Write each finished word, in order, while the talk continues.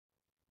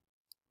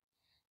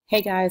Hey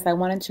guys, I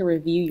wanted to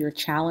review your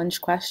challenge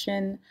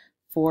question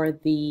for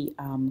the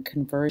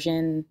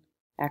conversion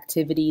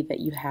activity that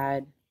you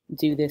had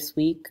due this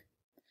week.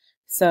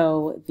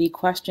 So the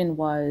question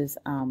was,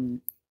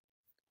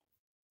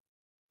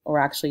 or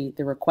actually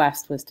the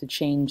request was to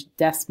change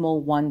decimal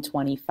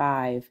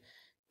 125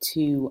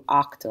 to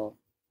octal.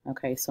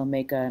 Okay, so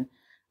make a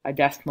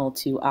decimal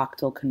to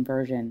octal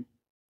conversion.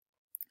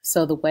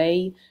 So the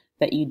way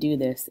that you do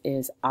this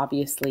is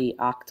obviously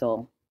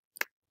octal.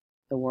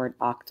 The word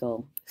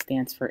octal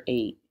stands for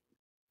 8.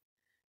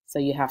 So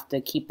you have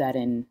to keep that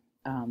in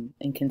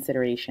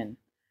consideration.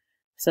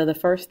 So the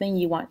first thing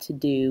you want to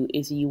do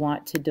is you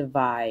want to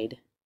divide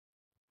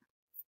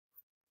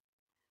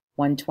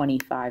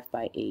 125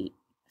 by 8.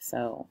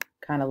 So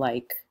kind of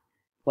like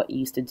what you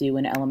used to do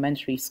in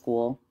elementary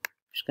school. I'm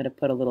just going to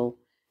put a little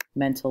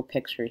mental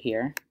picture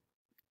here.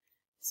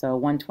 So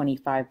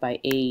 125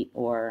 by 8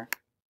 or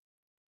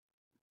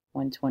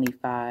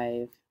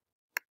 125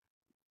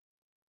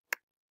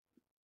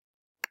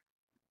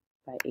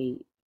 by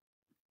 8.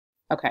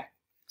 Okay,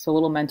 so a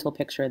little mental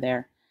picture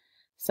there.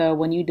 So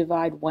when you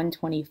divide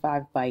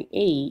 125 by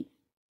 8,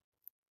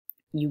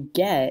 you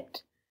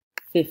get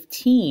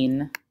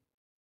 15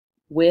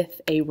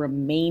 with a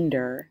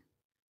remainder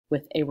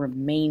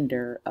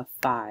of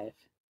 5.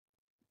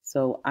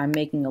 So I'm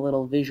making a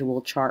little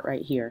visual chart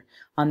right here.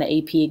 On the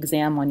AP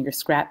exam on your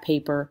scrap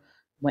paper,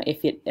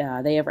 if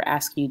they ever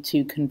ask you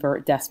to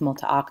convert decimal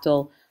to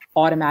octal,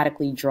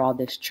 automatically draw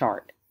this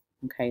chart,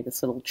 okay,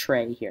 this little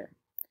tray here.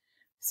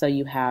 So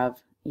you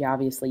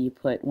obviously you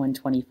put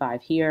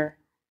 125 here,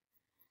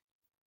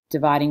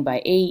 dividing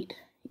by 8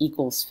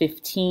 equals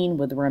 15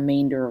 with a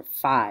remainder of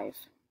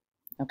 5.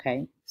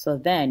 Okay, so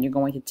then you're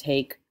going to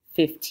take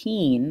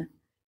 15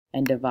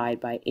 and divide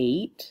by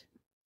 8.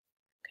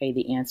 Okay,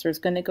 the answer is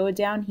going to go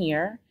down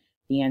here.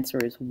 The answer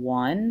is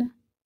 1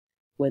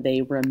 with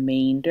a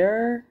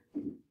remainder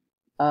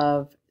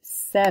of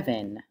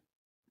 7.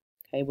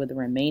 Okay, with a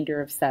remainder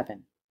of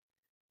 7.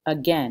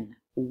 Again,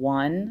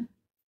 1,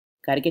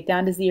 got to get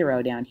down to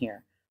 0 down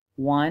here.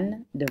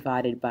 1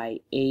 divided by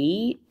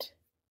 8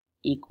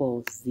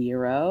 equals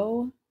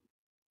 0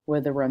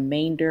 with a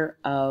remainder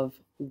of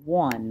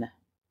 1.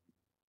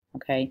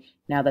 Okay,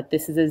 now that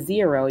this is a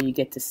 0, you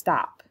get to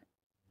stop.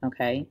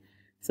 Okay,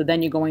 so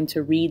then you're going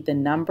to read the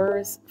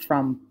numbers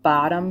from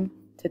bottom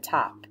to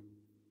top.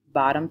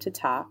 Bottom to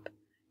top,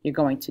 you're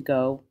going to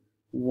go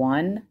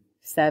 1,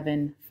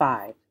 7,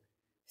 5.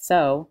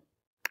 So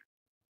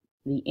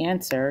the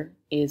answer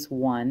is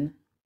 1,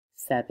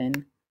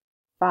 7,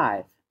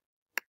 5.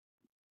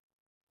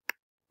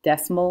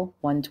 Decimal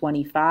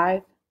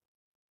 125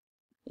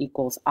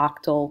 equals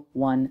octal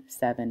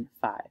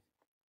 175.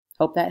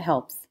 Hope that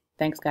helps.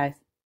 Thanks, guys.